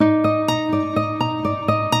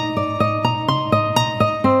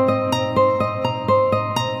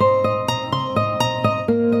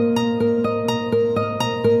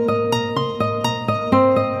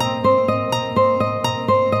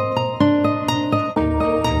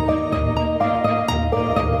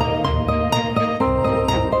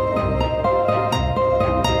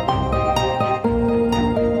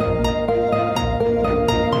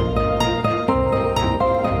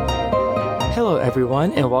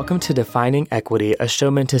everyone, and welcome to Defining Equity, a show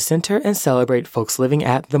meant to center and celebrate folks living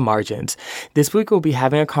at the margins. This week, we'll be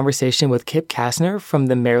having a conversation with Kip Castner from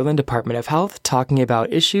the Maryland Department of Health, talking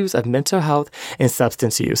about issues of mental health and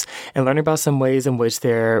substance use, and learning about some ways in which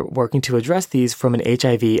they're working to address these from an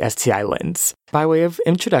HIV/STI lens. By way of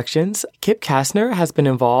introductions, Kip Castner has been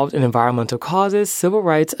involved in environmental causes, civil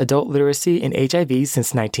rights, adult literacy, and HIV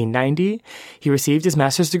since 1990. He received his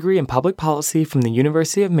master's degree in public policy from the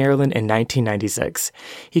University of Maryland in 1996.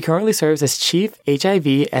 He currently serves as Chief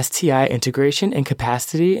HIV, STI Integration and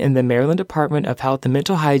Capacity in the Maryland Department of Health and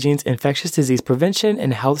Mental Hygiene's Infectious Disease Prevention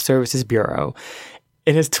and Health Services Bureau.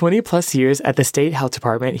 In his 20-plus years at the State Health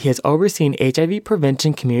Department, he has overseen HIV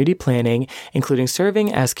prevention community planning, including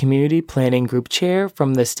serving as Community Planning Group Chair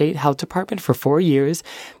from the State Health Department for 4 years,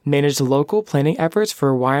 managed local planning efforts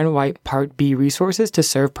for Ryan White Part B resources to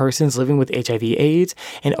serve persons living with HIV/AIDS,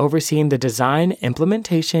 and overseeing the design,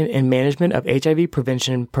 implementation, and management of HIV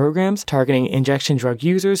prevention programs targeting injection drug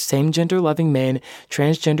users, same-gender loving men,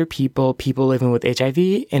 transgender people, people living with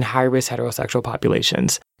HIV, and high-risk heterosexual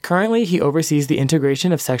populations. Currently, he oversees the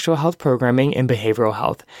integration of sexual health programming and behavioral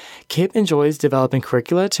health. Kip enjoys developing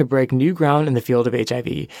curricula to break new ground in the field of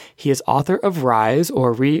HIV. He is author of Rise,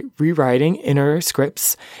 or Rewriting Inner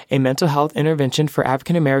Scripts, a mental health intervention for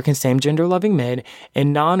African American same-gender loving men,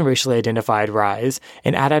 and non-racially identified Rise,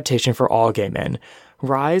 an adaptation for all gay men.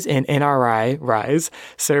 Rise and NRI, Rise,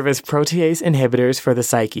 serve as protease inhibitors for the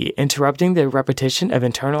psyche, interrupting the repetition of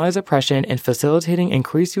internalized oppression and facilitating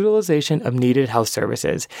increased utilization of needed health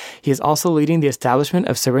services. He is also leading the establishment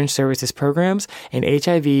of syringe services programs and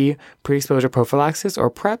HIV pre-exposure prophylaxis, or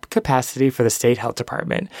PrEP, capacity for the State Health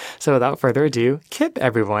Department. So without further ado, Kip,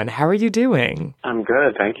 everyone, how are you doing? I'm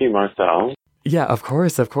good. Thank you, Marcel. Yeah, of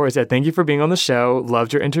course. Yeah, thank you for being on the show.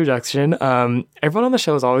 Loved your introduction. Everyone on the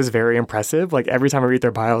show is always very impressive. Like, every time I read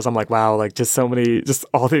their bios, I'm like, wow, like, just so many, just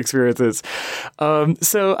all the experiences.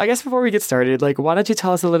 So I guess before we get started, like, why don't you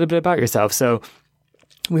tell us a little bit about yourself? So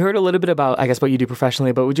we heard a little bit about, I guess, what you do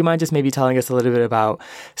professionally, but would you mind just maybe telling us a little bit about,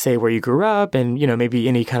 say, where you grew up and, you know, maybe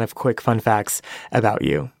any kind of quick fun facts about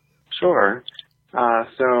you? Sure.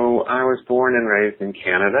 So I was born and raised in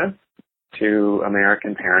Canada to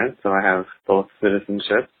American parents, so I have both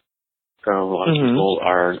citizenships. So a lot of people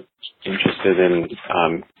are interested in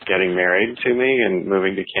getting married to me and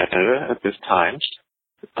moving to Canada at this time.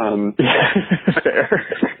 Fair.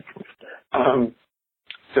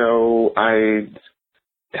 So I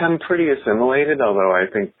am pretty assimilated, although I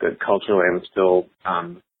think that culturally I'm still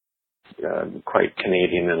quite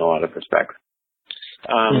Canadian in a lot of respects.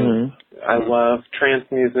 I love trance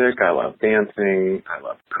music, I love dancing, I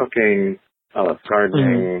love cooking, I love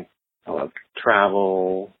gardening, I love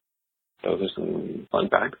travel. Those are some fun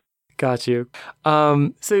facts. Got you.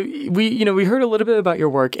 So we heard a little bit about your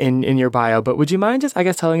work in your bio, but would you mind just, I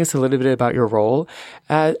guess, telling us a little bit about your role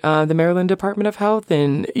at the Maryland Department of Health,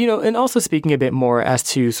 and, you know, and also speaking a bit more as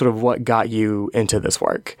to sort of what got you into this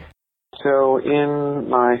work? So in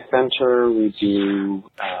my center, we do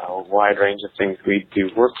a wide range of things. We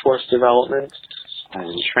do workforce development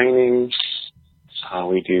and training.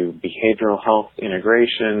 We do behavioral health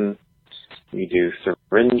integration. We do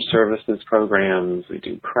syringe services programs. We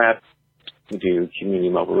do PrEP. We do community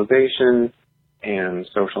mobilization and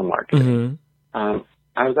social marketing. I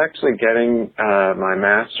was actually getting my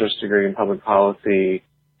master's degree in public policy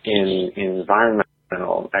in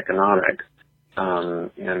environmental economics.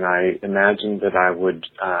 And I imagined that I would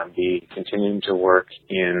be continuing to work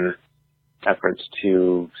in efforts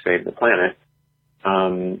to save the planet.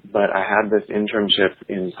 But I had this internship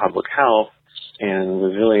in public health and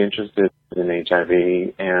was really interested in HIV,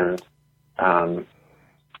 and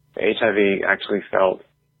HIV actually felt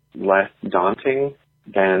less daunting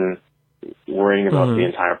than worrying about the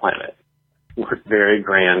entire planet. We're very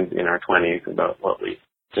grand in our 20s about what we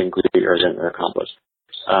think we are going to accomplish.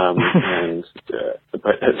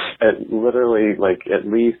 But literally, like, at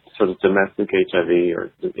least sort of domestic HIV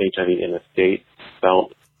or HIV in a state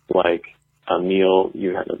felt like a meal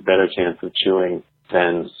you had a better chance of chewing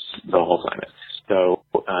than the whole planet. So,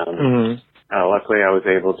 luckily I was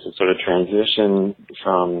able to sort of transition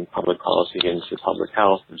from public policy into public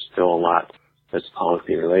health. There's still a lot that's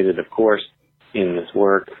policy related, of course, in this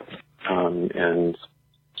work. And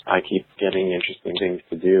I keep getting interesting things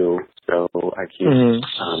to do, so I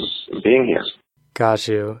keep being here. Got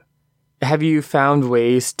you. Have you found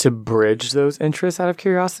ways to bridge those interests out of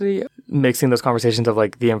curiosity, mixing those conversations of,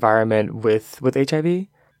 like, the environment with HIV?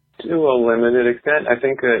 To a limited extent. I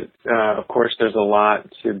think that, of course, there's a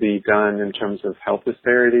lot to be done in terms of health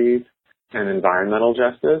disparities and environmental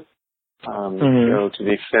justice. So to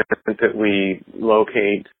the extent that we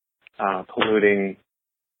locate polluting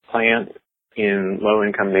plants in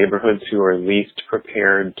low-income neighborhoods who are least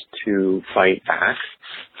prepared to fight back.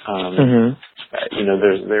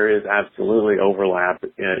 There is absolutely overlap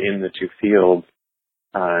in the two fields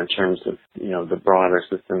in terms of the broader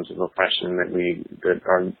systems of oppression that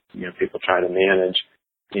are people try to manage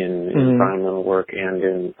in environmental work and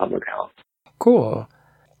in public health. Cool.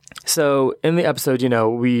 So in the episode,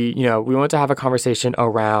 we want to have a conversation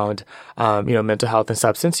around mental health and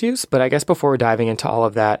substance use. But I guess before diving into all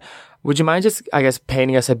of that, would you mind just,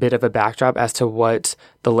 painting us a bit of a backdrop as to what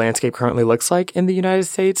the landscape currently looks like in the United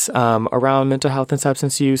States around mental health and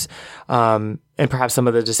substance use, and perhaps some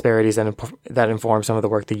of the disparities that inform some of the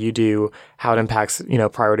work that you do, how it impacts,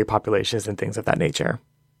 priority populations and things of that nature?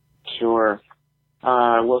 Sure.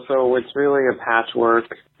 So it's really a patchwork,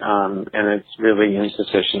 and it's really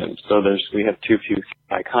insufficient. So we have too few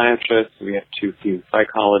psychiatrists, we have too few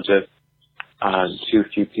psychologists, too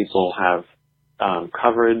few people have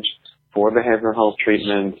coverage for behavioral health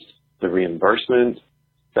treatment. The reimbursement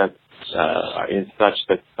that is such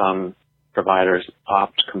that some providers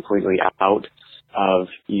opt completely out of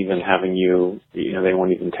even having they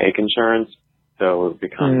won't even take insurance. So it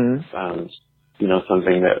becomes,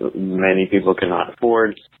 something that many people cannot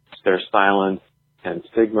afford. There's silence and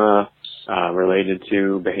stigma related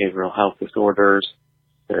to behavioral health disorders.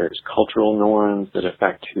 There's cultural norms that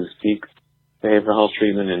affect who seeks behavioral health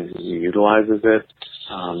treatment and who utilizes it.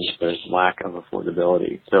 There's lack of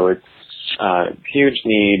affordability. So it's huge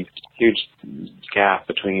need, huge gap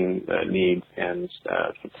between needs and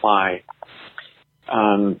supply.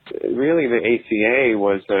 Really, the ACA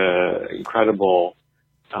was an incredible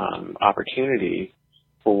opportunity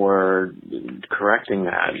for correcting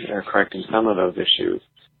some of those issues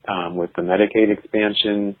with the Medicaid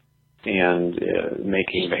expansion and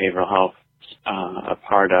making behavioral health a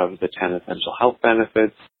part of the 10 essential health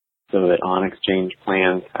benefits, so that on-exchange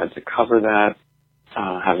plans had to cover that,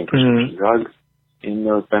 having prescription drugs in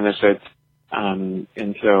those benefits. And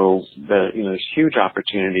so there's huge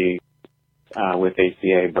opportunity with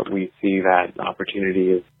ACA, but we see that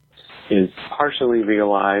opportunity is partially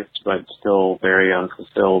realized, but still very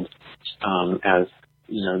unfulfilled, as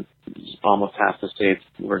almost half the states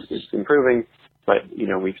it's improving, but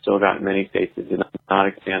we've still got many states that did not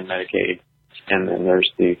expand Medicaid, and then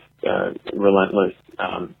there's these relentless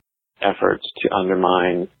efforts to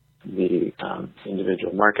undermine the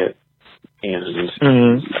individual market and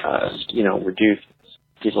reduce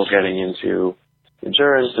people getting into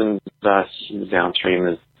insurance, and thus the downstream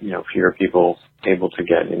is fewer people able to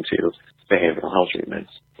get into behavioral health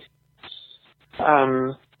treatments.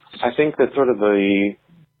 I think that sort of the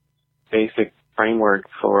basic framework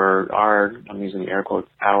for I'm using air quotes,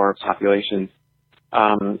 our population,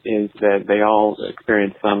 is that they all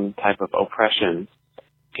experience some type of oppression,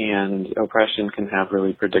 and oppression can have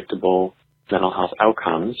really predictable mental health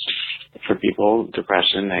outcomes for people: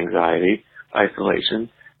 depression, anxiety, isolation,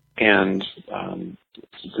 and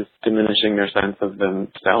just diminishing their sense of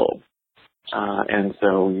themselves. And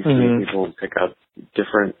so you see people pick up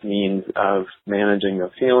different means of managing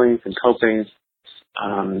those feelings and coping,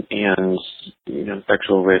 and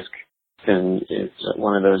sexual risk is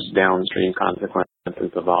one of those downstream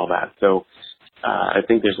consequences of all that. So I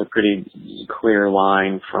think there's a pretty clear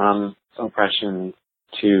line from oppression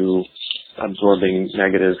to absorbing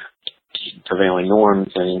negative prevailing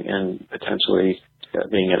norms and potentially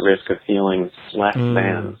being at risk of feeling less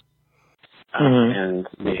than and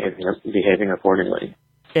behaving accordingly.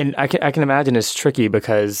 And I can imagine it's tricky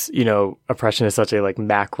because, oppression is such a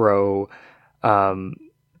macro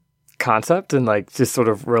concept and just sort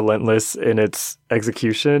of relentless in its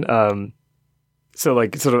execution. So I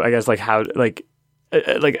guess how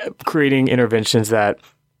creating interventions that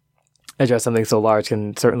address something so large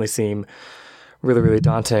can certainly seem really, really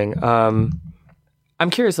daunting. I'm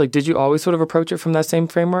curious, did you always sort of approach it from that same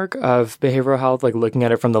framework of behavioral health, looking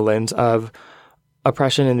at it from the lens of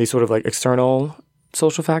oppression and these sort of external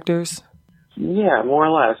social factors? Yeah, more or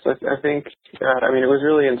less. I think, it was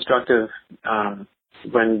really instructive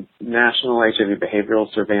when national HIV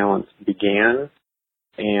behavioral surveillance began,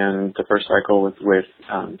 and the first cycle was with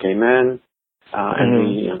gay men, and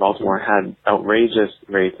we in Baltimore had outrageous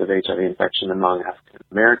rates of HIV infection among African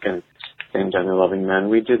American same-gender loving men.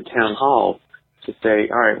 We did town halls to say,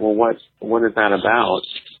 all right, well, what is that about?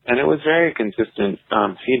 And it was very consistent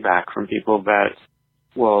feedback from people that,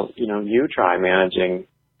 well, you try managing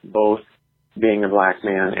both being a black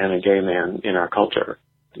man and a gay man in our culture.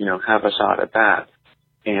 Have a shot at that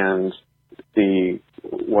and see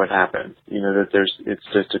what happens. That it's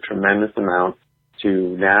just a tremendous amount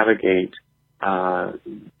to navigate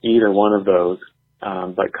either one of those,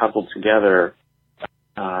 but coupled together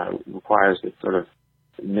requires this sort of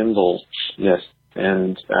nimbleness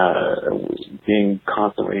and being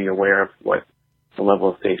constantly aware of what the level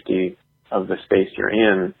of safety of the space you're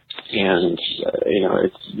in, and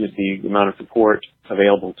it's the amount of support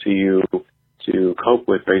available to you to cope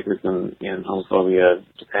with racism and homophobia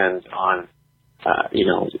depends on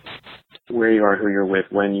where you are, who you're with,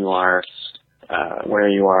 when you are, where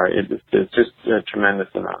you are. It's just a tremendous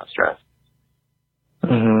amount of stress.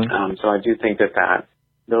 Mm-hmm. So I do think that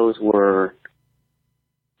those were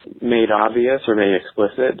made obvious or made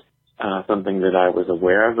explicit, something that I was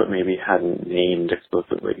aware of but maybe hadn't named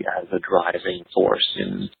explicitly as a driving force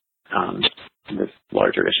in this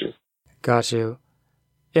larger issue. Got you.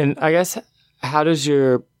 And I guess, how does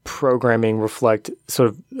your programming reflect sort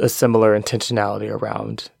of a similar intentionality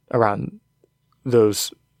around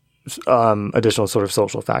those additional sort of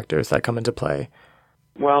social factors that come into play?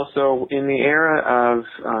 Well, so in the era of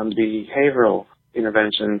behavioral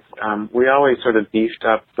interventions, we always sort of beefed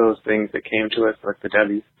up those things that came to us, like the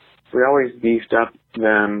W's. We always beefed up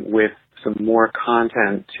them with some more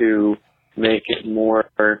content to make it more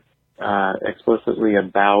explicitly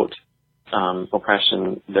about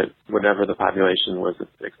oppression that whatever the population was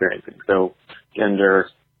experiencing. So gender,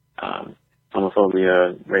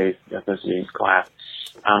 homophobia, race, ethnicity, class.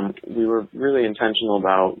 We were really intentional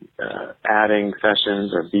about adding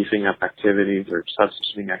sessions or beefing up activities or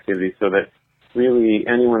substituting activities so that really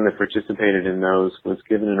anyone that participated in those was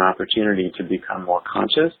given an opportunity to become more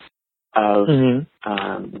conscious of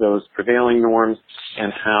those prevailing norms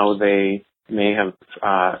and how they may have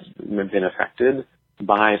been affected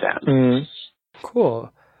by them.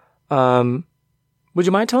 Cool. Would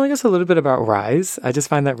you mind telling us a little bit about RISE? I just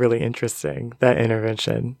find that really interesting, that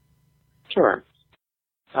intervention. Sure.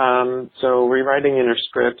 So rewriting inner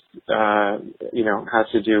scripts, has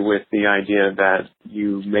to do with the idea that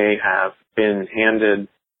you may have been handed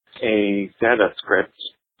a set of scripts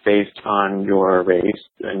based on your race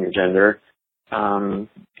and your gender, and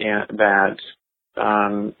that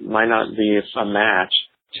might not be a match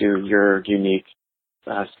to your unique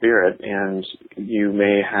spirit, and you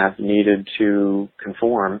may have needed to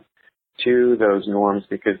conform to those norms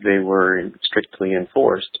because they were strictly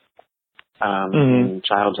enforced in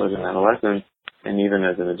childhood and adolescence, and even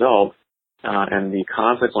as an adult, and the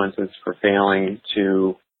consequences for failing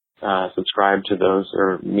to subscribe to those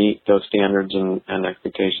or meet those standards and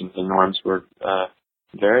expectations and norms were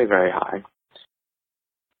very, very high.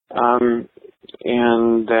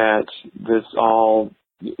 And that this all,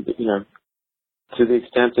 to the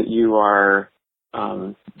extent that you are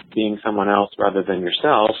being someone else rather than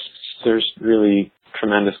yourself, there's really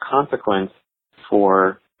tremendous consequence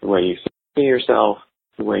for the way you see yourself,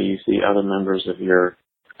 the way you see other members of your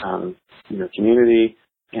community,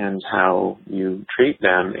 and how you treat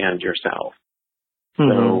them and yourself.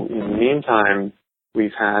 So in the meantime,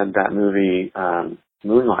 we've had that movie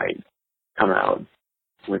Moonlight come out,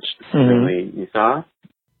 which really you saw?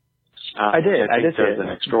 I did see it. An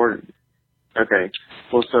extraordinary. Okay.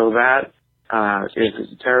 Well, so that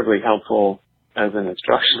is terribly helpful as an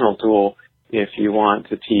instructional tool if you want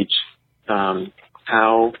to teach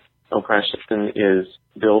how oppression is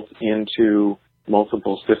built into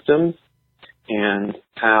multiple systems and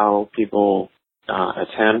how people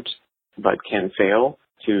attempt but can fail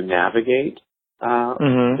to navigate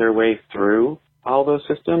their way through all those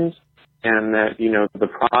systems, and that, the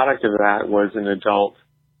product of that was an adult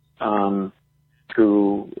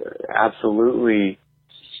who absolutely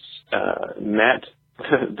met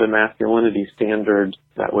the masculinity standard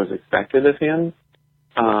that was expected of him,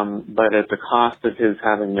 but at the cost of his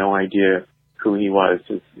having no idea who he was.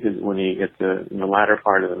 When he gets in the latter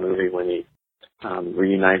part of the movie, when he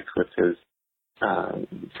reunites with his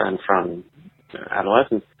friend from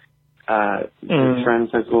adolescence, his friend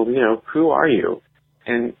says, "Well, who are you?"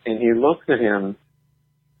 And he looks at him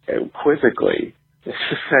quizzically. He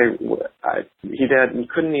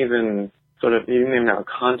couldn't even he didn't even have a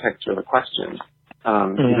context for the question.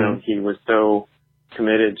 He was so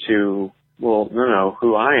committed to, well, no,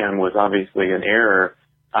 who I am was obviously an error,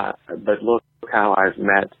 but look how I've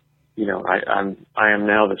met, I am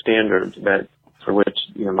now the standard that for which,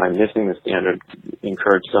 my missing the standard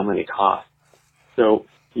incurred so many costs. So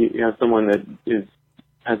you have someone that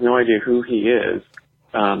has no idea who he is,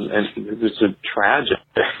 and it's a tragic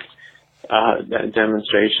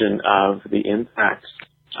demonstration of the impact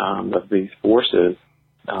of these forces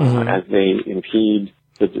as they impede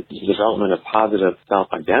the development of positive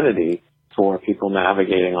self-identity for people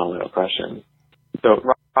navigating all the oppression. So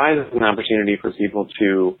RISE is an opportunity for people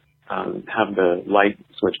to have the light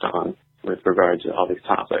switched on with regard to all these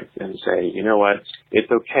topics and say, you know what,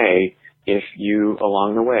 it's okay if you,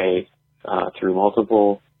 along the way, through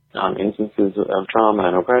multiple instances of trauma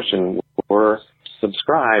and oppression were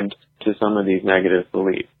subscribed to some of these negative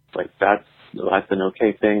beliefs. Like that's an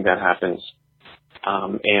okay thing that happens.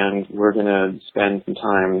 And we're going to spend some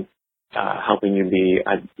time helping you be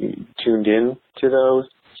tuned in to those,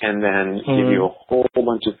 and then give you a whole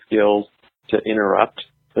bunch of skills to interrupt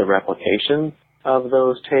the replication of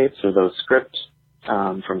those tapes or those scripts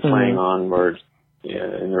from playing onward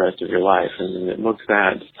in the rest of your life. And it looks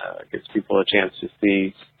at, gives people a chance to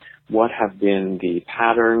see what have been the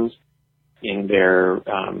patterns in their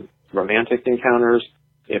romantic encounters.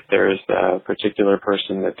 If there's a particular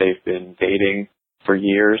person that they've been dating for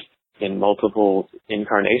years in multiple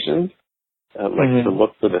incarnations, like to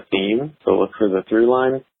look for the theme, to look for the through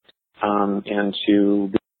line, and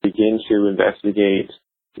to begin to investigate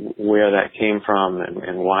where that came from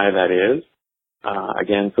and why that is,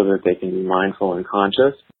 again, so that they can be mindful and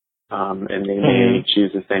conscious, and they may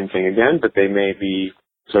choose the same thing again, but they may be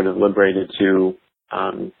sort of liberated to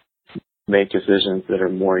make decisions that are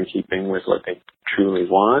more in keeping with what they truly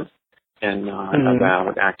want, and not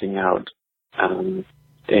about acting out a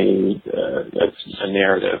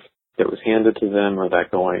narrative that was handed to them or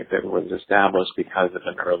that was established because of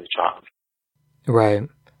an early child. Right.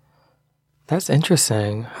 That's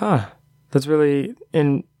interesting. Huh. That's really,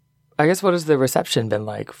 and I guess what has the reception been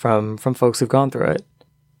like from folks who've gone through it?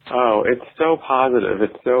 Oh, it's so positive.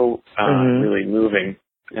 It's so really moving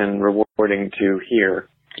and rewarding to hear.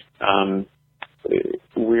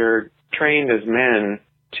 We're trained as men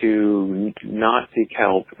to not seek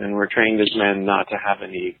help, and we're trained as men not to have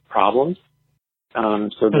any problems.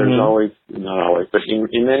 So there's always, not always, but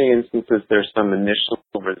in many instances, there's some initial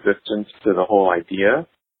resistance to the whole idea.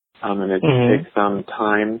 And it takes some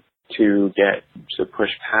time to push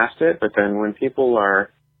past it. But then when people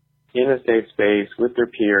are in a safe space with their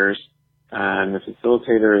peers and the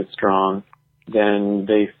facilitator is strong, then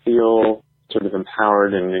they feel sort of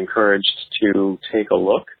empowered and encouraged to take a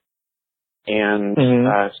look and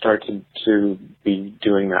start to be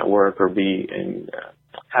doing that work or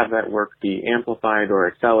have that work be amplified or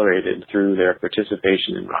accelerated through their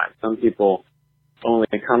participation in RISE. Some people only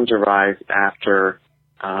come to RISE after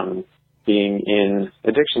being in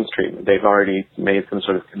addictions treatment. They've already made some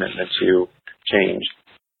sort of commitment to change.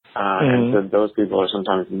 And so those people are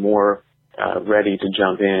sometimes more ready to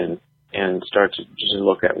jump in and start to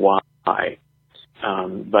look at why.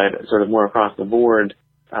 But sort of more across the board,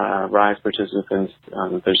 RISE participants,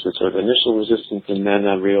 there's this sort of initial resistance and then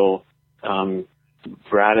a real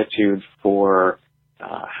gratitude for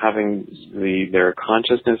having their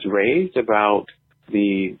consciousness raised about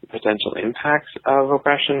the potential impacts of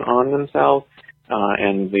oppression on themselves,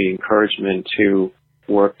 and the encouragement to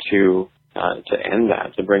work to end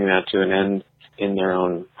that, to bring that to an end in their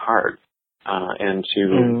own heart, and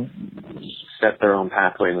to set their own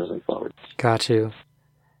pathway moving forward. Got you.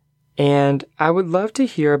 And I would love to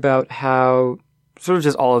hear about how sort of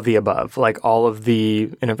just all of the above, like all of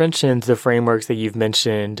the interventions, the frameworks that you've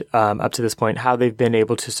mentioned up to this point, how they've been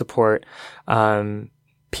able to support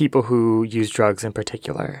people who use drugs in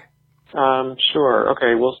particular. Sure.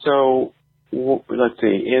 Okay. Well, so let's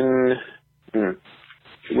see.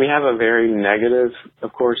 We have a very negative,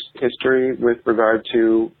 of course, history with regard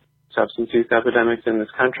to substance use epidemics in this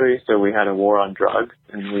country. So we had a war on drugs,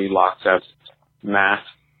 and we locked up mass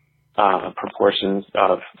proportions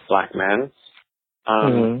of Black men.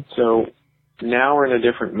 So now we're in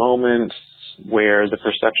a different moment where the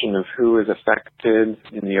perception of who is affected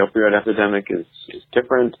in the opioid epidemic is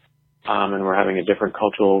different, and we're having a different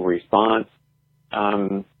cultural response.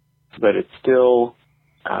 But it's still,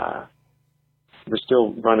 we're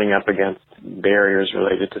still running up against barriers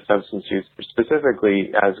related to substance use,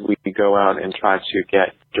 specifically as we go out and try to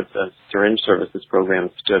get the syringe services program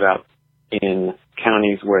stood up in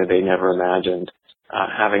counties where they never imagined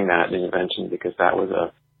having that intervention, because that was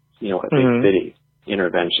a big city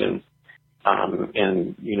intervention.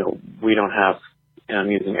 And, we don't have, and I'm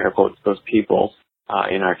using air quotes, those people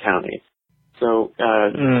in our county. So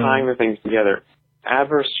tying the things together,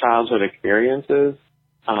 adverse childhood experiences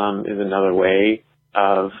is another way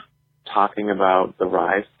of talking about the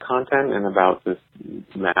RISE content and about this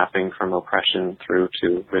mapping from oppression through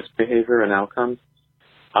to risk behavior and outcomes.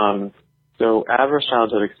 So adverse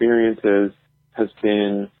childhood experiences has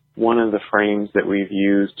been one of the frames that we've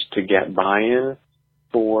used to get buy-in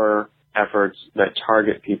for efforts that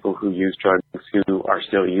target people who use drugs, who are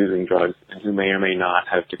still using drugs, and who may or may not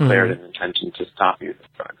have declared an intention to stop using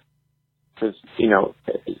drugs. Because,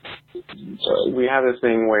 we have this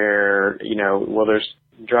thing where,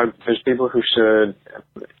 there's people who should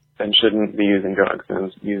and shouldn't be using drugs,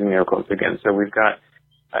 and using air quotes again. So we've got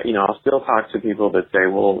I'll still talk to people that say,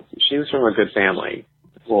 well, she was from a good family.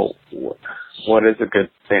 Well, what is a good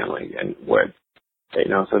family? And what,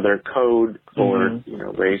 so their code for,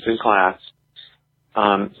 race and class.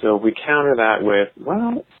 So we counter that with,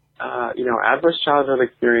 adverse childhood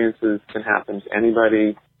experiences can happen to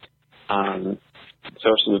anybody.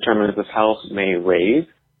 Social determinants of health may raise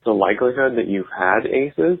the likelihood that you've had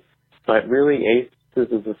ACEs, but really ACEs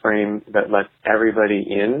is a frame that lets everybody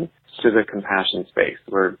in to the compassion space,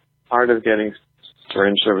 where part of getting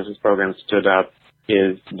fringe services programs stood up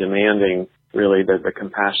is demanding really that the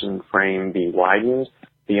compassion frame be widened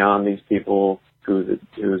beyond these people whose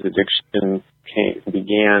addiction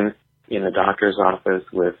began in a doctor's office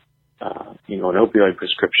with, an opioid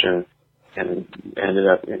prescription and ended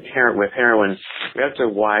up with heroin. We have to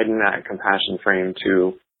widen that compassion frame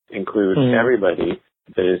to include everybody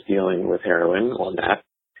that is dealing with heroin or meth,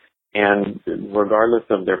 and regardless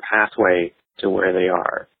of their pathway to where they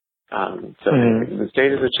are. The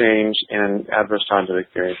stages of change and adverse childhood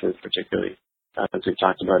experiences, particularly as we've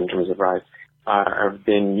talked about in terms of RISE, have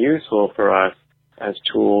been useful for us as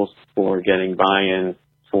tools for getting buy-in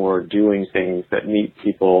for doing things that meet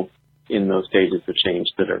people in those stages of change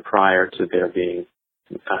that are prior to their being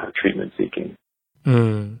treatment seeking.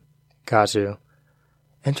 Got you.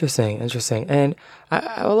 Interesting. And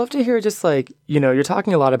I would love to hear just you're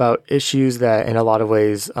talking a lot about issues that in a lot of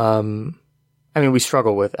ways, we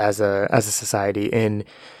struggle with as a society in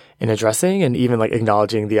addressing and even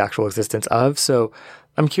acknowledging the actual existence of. So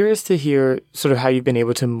I'm curious to hear sort of how you've been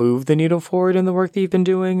able to move the needle forward in the work that you've been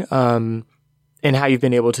doing, and how you've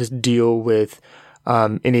been able to deal with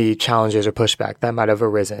any challenges or pushback that might have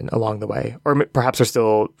arisen along the way, or perhaps are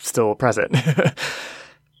still present.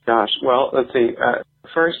 Gosh, well, let's see.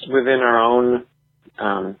 First, within our own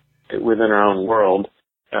world,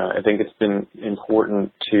 I think it's been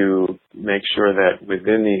important to make sure that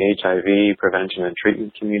within the HIV prevention and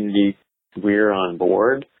treatment community, we're on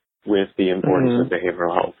board with the importance of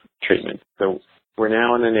behavioral health treatment. So we're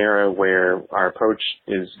now in an era where our approach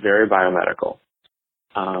is very biomedical,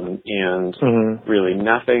 and really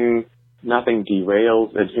nothing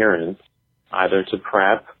derails adherence either to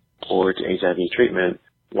PrEP or to HIV treatment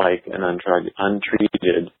like an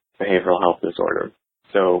untreated behavioral health disorder.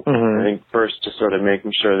 So I think first just sort of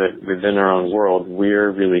making sure that within our own world,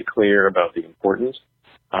 we're really clear about the importance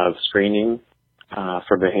of screening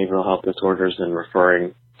for behavioral health disorders and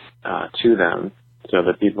referring to them so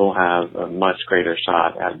that people have a much greater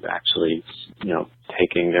shot at actually,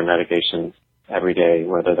 taking their medication every day,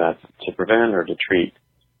 whether that's to prevent or to treat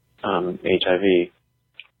HIV.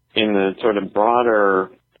 In the sort of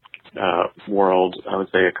broader world, I would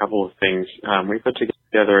say a couple of things. We put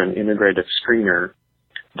together an integrative screener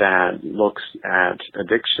that looks at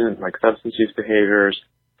addiction, like substance use behaviors,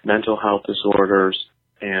 mental health disorders,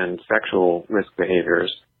 and sexual risk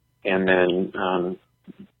behaviors, and then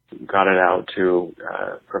got it out to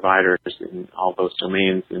providers in all those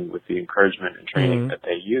domains, and with the encouragement and training that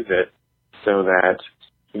they use it, so that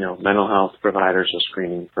mental health providers are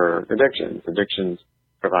screening for addictions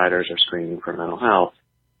providers are screening for mental health,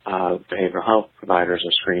 behavioral health providers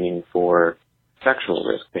are screening for sexual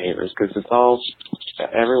risk behaviors, because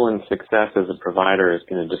everyone's success as a provider is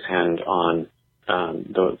going to depend on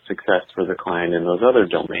the success for the client in those other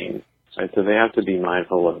domains. Right? So they have to be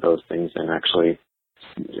mindful of those things and actually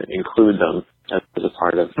include them as a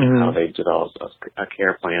part of how they develop a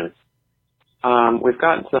care plan. We've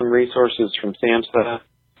gotten some resources from SAMHSA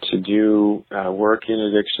to do work in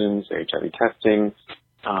addictions, HIV testing,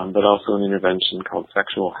 but also an intervention called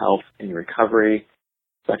Sexual Health in Recovery.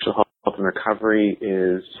 Sexual Health in Recovery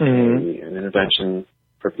is an intervention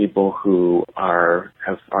for people who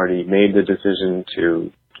have already made the decision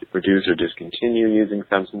to reduce or discontinue using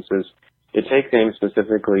substances. It takes aim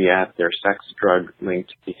specifically at their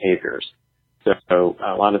sex-drug-linked behaviors. So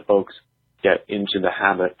a lot of folks get into the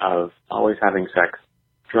habit of always having sex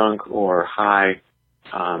drunk or high.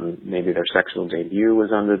 Maybe their sexual debut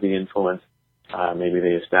was under the influence. Maybe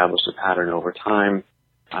they established a pattern over time.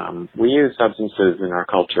 We use substances in our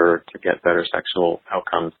culture to get better sexual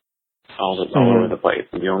outcomes all over the place.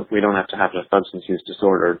 We don't have to have a substance use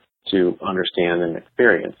disorder to understand and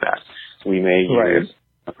experience that. We may use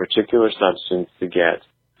a particular substance to get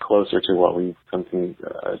closer to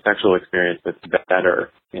a sexual experience that's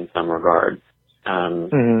better in some regard.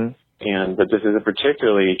 But this is a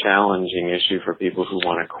particularly challenging issue for people who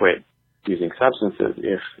want to quit using substances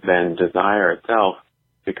if then desire itself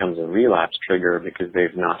becomes a relapse trigger because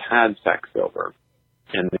they've not had sex sober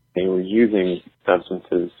and they were using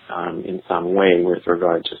substances in some way with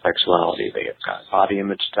regard to sexuality. They've got body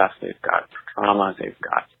image stuff, they've got trauma, they've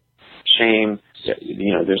got shame.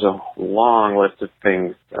 There's a long list of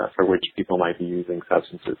things for which people might be using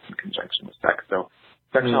substances in conjunction with sex. So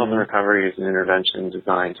sexual health and recovery is an intervention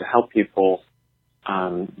designed to help people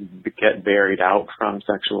get buried out from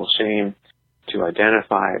sexual shame, to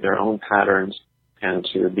identify their own patterns, and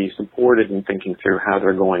to be supported in thinking through how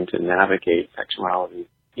they're going to navigate sexuality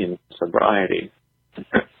in sobriety.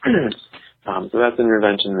 So that's an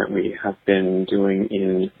intervention that we have been doing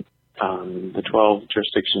in the 12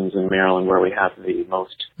 jurisdictions in Maryland where we have the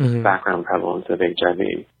most background prevalence of HIV.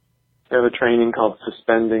 We have a training called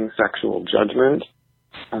Suspending Sexual Judgment,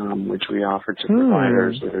 which we offer to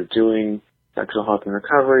providers that are doing sexual health and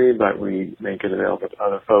recovery, but we make it available to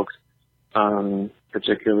other folks.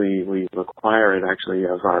 Particularly, we require it actually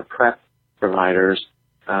of our PrEP providers,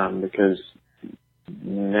 because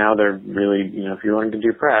now they're really, if you're wanting to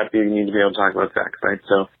do PrEP, you need to be able to talk about sex, right?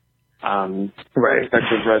 So,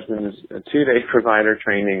 Sexual Judgment is a 2-day provider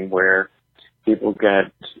training where people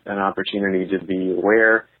get an opportunity to be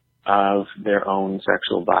aware of their own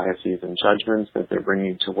sexual biases and judgments that they're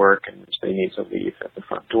bringing to work and which they need to leave at the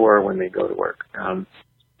front door when they go to work.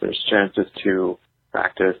 There's chances to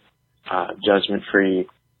practice judgment-free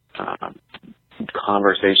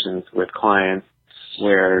conversations with clients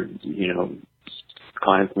where,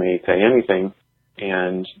 clients may say anything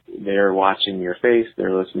and they're watching your face,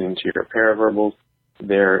 they're listening to your paraverbals,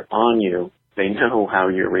 they're on you, they know how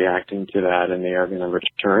you're reacting to that, and they are going to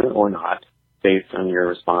return or not based on your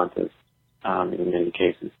responses in many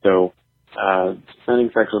cases. So suspending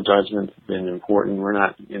sexual judgment has been important. We're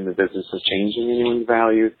not in the business of changing anyone's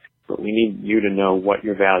values, but we need you to know what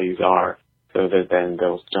your values are so that then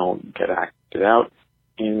those don't get acted out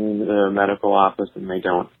in the medical office and they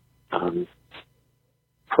don't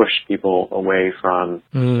push people away from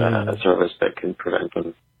a service that can prevent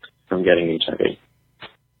them from getting HIV.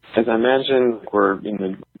 As I mentioned, we're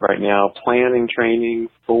right now planning training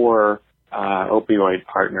for opioid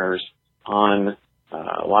partners on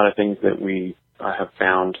a lot of things that we have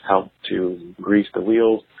found help to grease the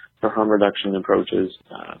wheels for harm reduction approaches,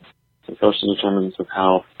 the social determinants of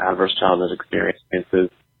health, adverse childhood experiences,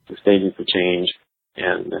 the stages of change,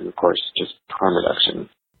 and then, of course, just harm reduction.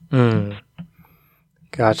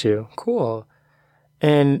 Got you. Cool.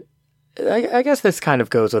 And I guess this kind of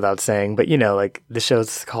goes without saying, but, the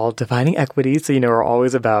show's called Defining Equities. So, we're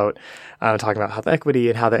always about talking about health equity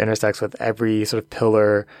and how that intersects with every sort of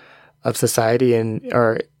pillar of society and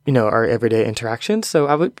our everyday interactions.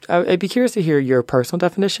 So I'd be curious to hear your personal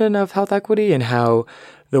definition of health equity and how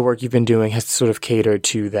the work you've been doing has sort of catered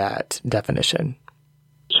to that definition.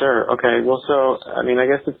 Sure. Okay. Well, so, I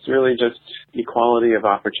guess it's really just equality of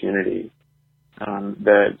opportunity,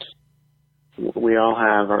 that we all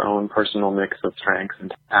have our own personal mix of strengths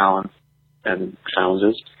and talents and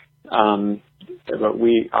challenges, but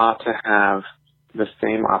we ought to have the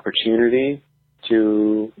same opportunity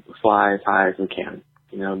to fly as high as we can.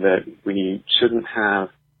 That we shouldn't have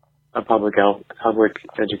a public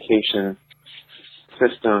education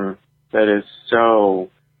system that is so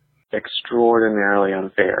extraordinarily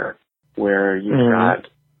unfair, where you've got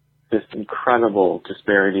this incredible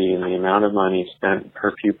disparity in the amount of money spent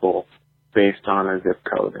per pupil based on a zip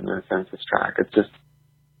code and a census tract. It's just,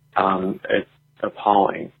 it's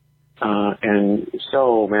appalling. And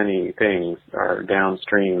so many things are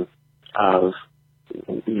downstream of,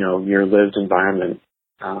 your lived environment,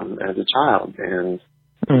 as a child and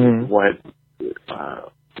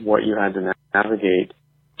what you had to navigate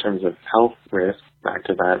in terms of health risk, back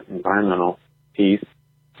to that environmental piece,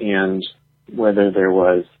 and whether there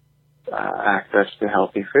was access to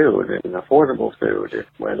healthy food and affordable food,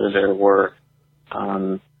 whether there were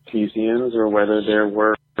museums or whether there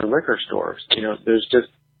were liquor stores. There's just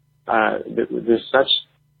there's such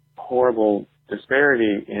horrible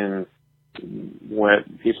disparity in what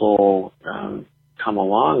people come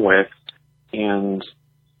along with, and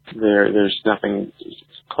there's nothing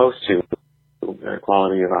close to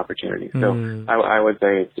equality of opportunity. So I would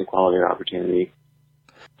say it's equality of opportunity.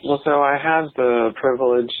 Well, so I have the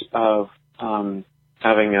privilege of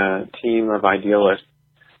having a team of idealists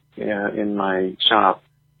in my shop,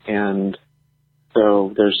 and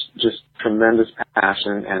so there's just tremendous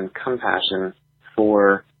passion and compassion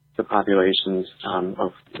for the populations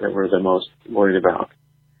that we're the most worried about.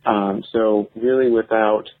 So really,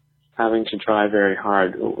 without having to try very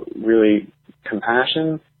hard, really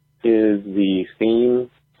compassion is the theme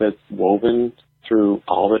that's woven through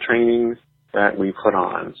all the trainings that we put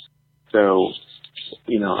on. So,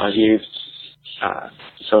 I've used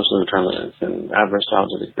social determinants and adverse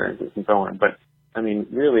childhood experiences and so on. But,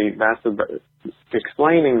 really, that's about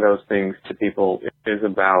explaining those things to people is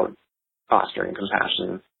about fostering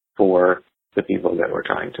compassion for the people that we're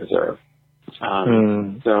trying to serve.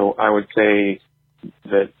 So I would say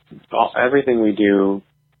that everything we do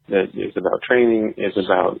that is about training is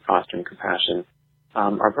about fostering compassion.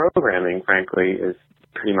 Our programming, frankly, is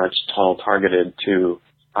pretty much all targeted to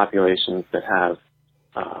populations that have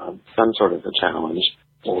some sort of a challenge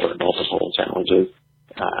or multiple challenges.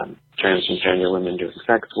 Transgender women doing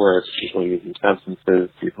sex work, people using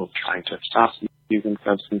substances, people trying to stop using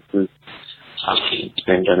substances,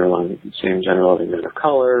 same generality men of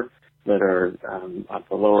color that are at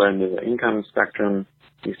the lower end of the income spectrum,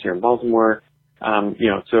 at least here in Baltimore.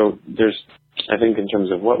 So there's, I think in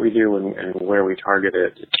terms of what we do and where we target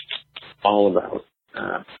it, it's all about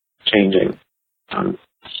changing that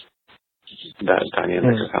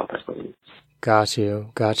dynamic of health equity. Got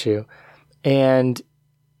you. And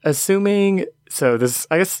assuming, so this,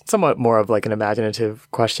 I guess, somewhat more of like an imaginative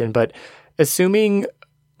question, but assuming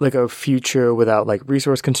like a future without like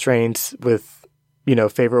resource constraints, with,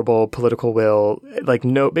 favorable political will, like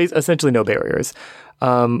essentially no barriers,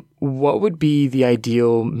 what would be the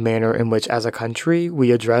ideal manner in which as a country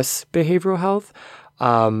we address behavioral health?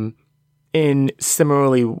 And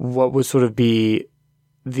similarly, what would sort of be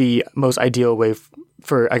the most ideal way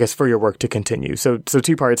for your work to continue? So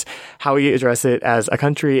two parts: how we address it as a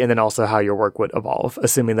country, and then also how your work would evolve,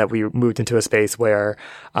 assuming that we moved into a space where,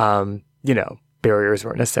 barriers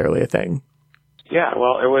weren't necessarily a thing. Yeah,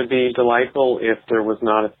 well, it would be delightful if there was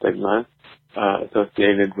not a stigma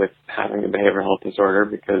associated with having a behavioral health disorder,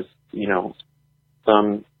 because,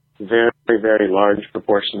 some very, very large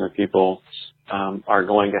proportion of people are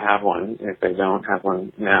going to have one if they don't have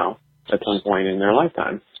one now at some point in their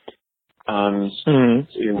lifetime.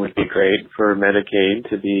 It would be great for Medicaid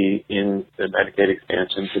to be in the Medicaid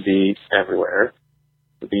expansion to be everywhere. It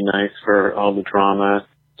would be nice for all the drama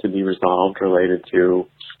to be resolved related to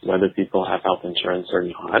whether people have health insurance or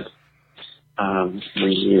not. We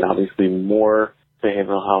need obviously more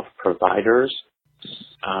behavioral health providers.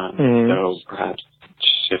 So perhaps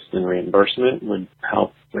shifts in reimbursement would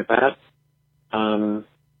help with that.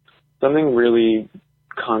 Something really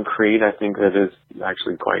concrete, I think, that is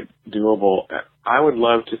actually quite doable. I would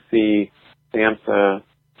love to see SAMHSA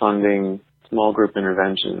funding small group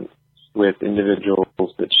interventions with individuals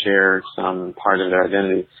that share some part of their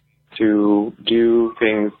identity to do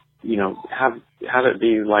things, have it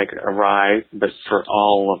be like a rise, but for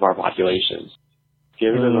all of our populations.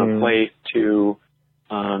 Give them a place to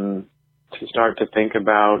start to think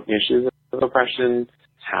about issues of oppression,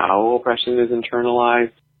 how oppression is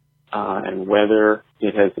internalized, and whether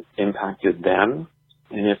it has impacted them,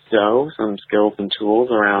 and if so, some skills and tools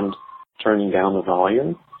around turning down the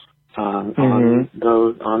volume on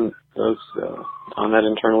that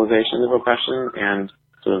internalization of oppression and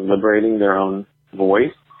sort of liberating their own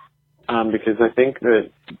voice. Because I think that,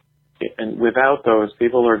 and without those,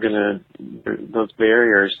 those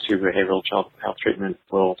barriers to behavioral health treatment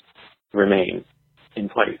will remain in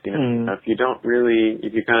place. If you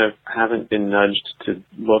kind of haven't been nudged to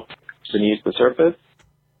look beneath the surface,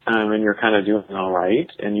 and you're kind of doing all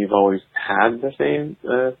right, and you've always had the same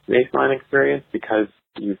baseline experience because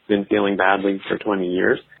you've been feeling badly for 20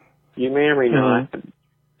 years, you may or may not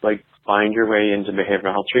find your way into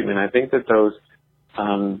behavioral health treatment. I think that those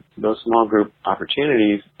small group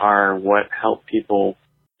opportunities are what help people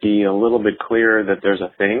be a little bit clearer that there's a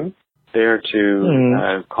thing there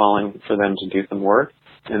to calling for them to do some work,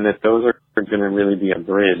 and that those are going to really be a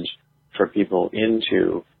bridge for people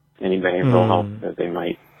into any behavioral health that they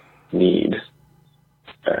might need.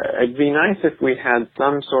 It'd be nice if we had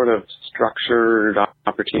some sort of structured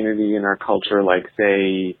opportunity in our culture, like,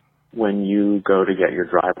 say, when you go to get your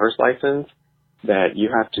driver's license, that you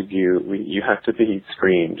have to be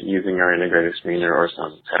screened using our integrated screener or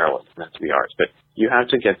some parallel, doesn't have to be ours, but you have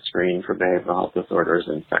to get screened for behavioral health disorders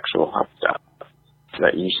and sexual health stuff.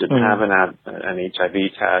 That you should have an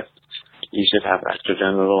HIV test, you should have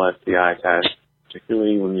extragenital STI test,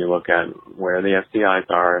 particularly when you look at where the STIs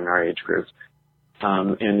are in our age groups.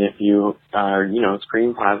 And if you are,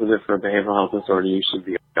 screen positive for a behavioral health disorder, you should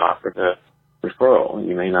be offered a referral.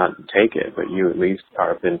 You may not take it, but you at least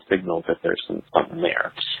have been signaled that there's something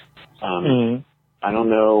there. I don't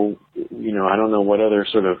know what other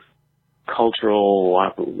sort of cultural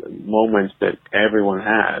moments that everyone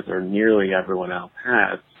has, or nearly everyone else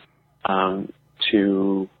has,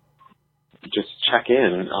 to just check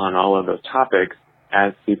in on all of those topics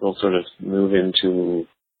as people sort of move into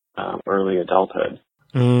early adulthood.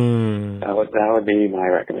 That would be my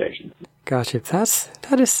recommendation. Gotcha.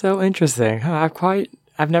 That is so interesting.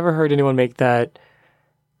 I've never heard anyone make that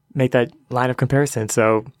line of comparison.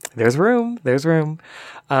 So there's room.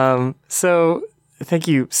 So thank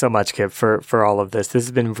you so much, Kip, for all of this. This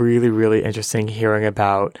has been really, really interesting hearing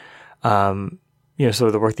about, sort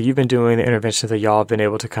of the work that you've been doing, the interventions that y'all have been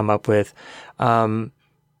able to come up with. And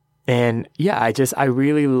yeah, I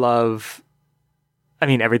really love,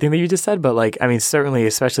 everything that you just said, but certainly,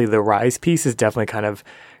 especially the rise piece is definitely kind of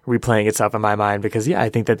replaying itself in my mind because, yeah, I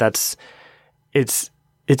think it's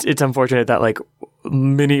unfortunate that like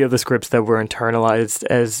many of the scripts that were internalized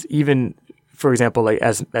as even, for example, like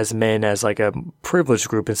as men, as like a privileged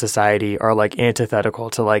group in society are like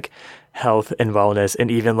antithetical to like health and wellness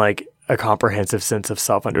and even like a comprehensive sense of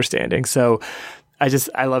self-understanding. So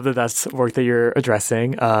I love that that's work that you're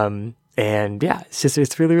addressing. And yeah,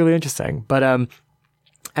 it's really, really interesting. But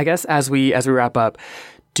I guess as we wrap up,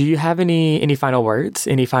 do you have any final words,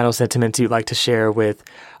 any final sentiments you'd like to share with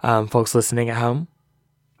folks listening at home?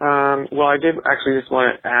 Well, I did actually just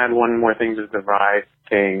want to add one more thing to the rise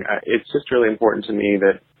thing. It's just really important to me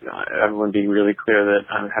that everyone be really clear that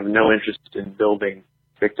I have no interest in building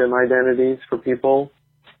victim identities for people.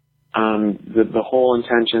 The whole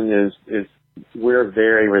intention is we're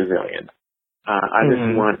very resilient. I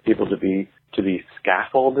just want people to be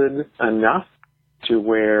scaffolded enough to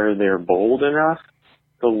where they're bold enough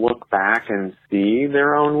to look back and see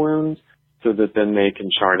their own wounds so that then they can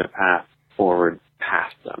chart a path forward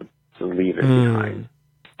past them to leave it behind.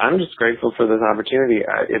 I'm just grateful for this opportunity.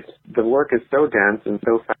 The work is so dense and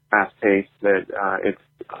so fast-paced that it's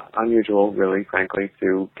unusual, really, frankly,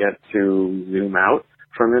 to get to zoom out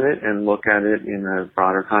for a minute and look at it in a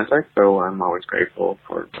broader context. So I'm always grateful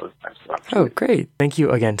for those types of opportunities. Oh, great. Thank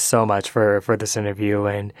you again so much for this interview.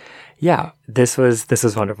 And yeah, this was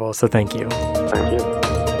wonderful. So thank you. Thank you.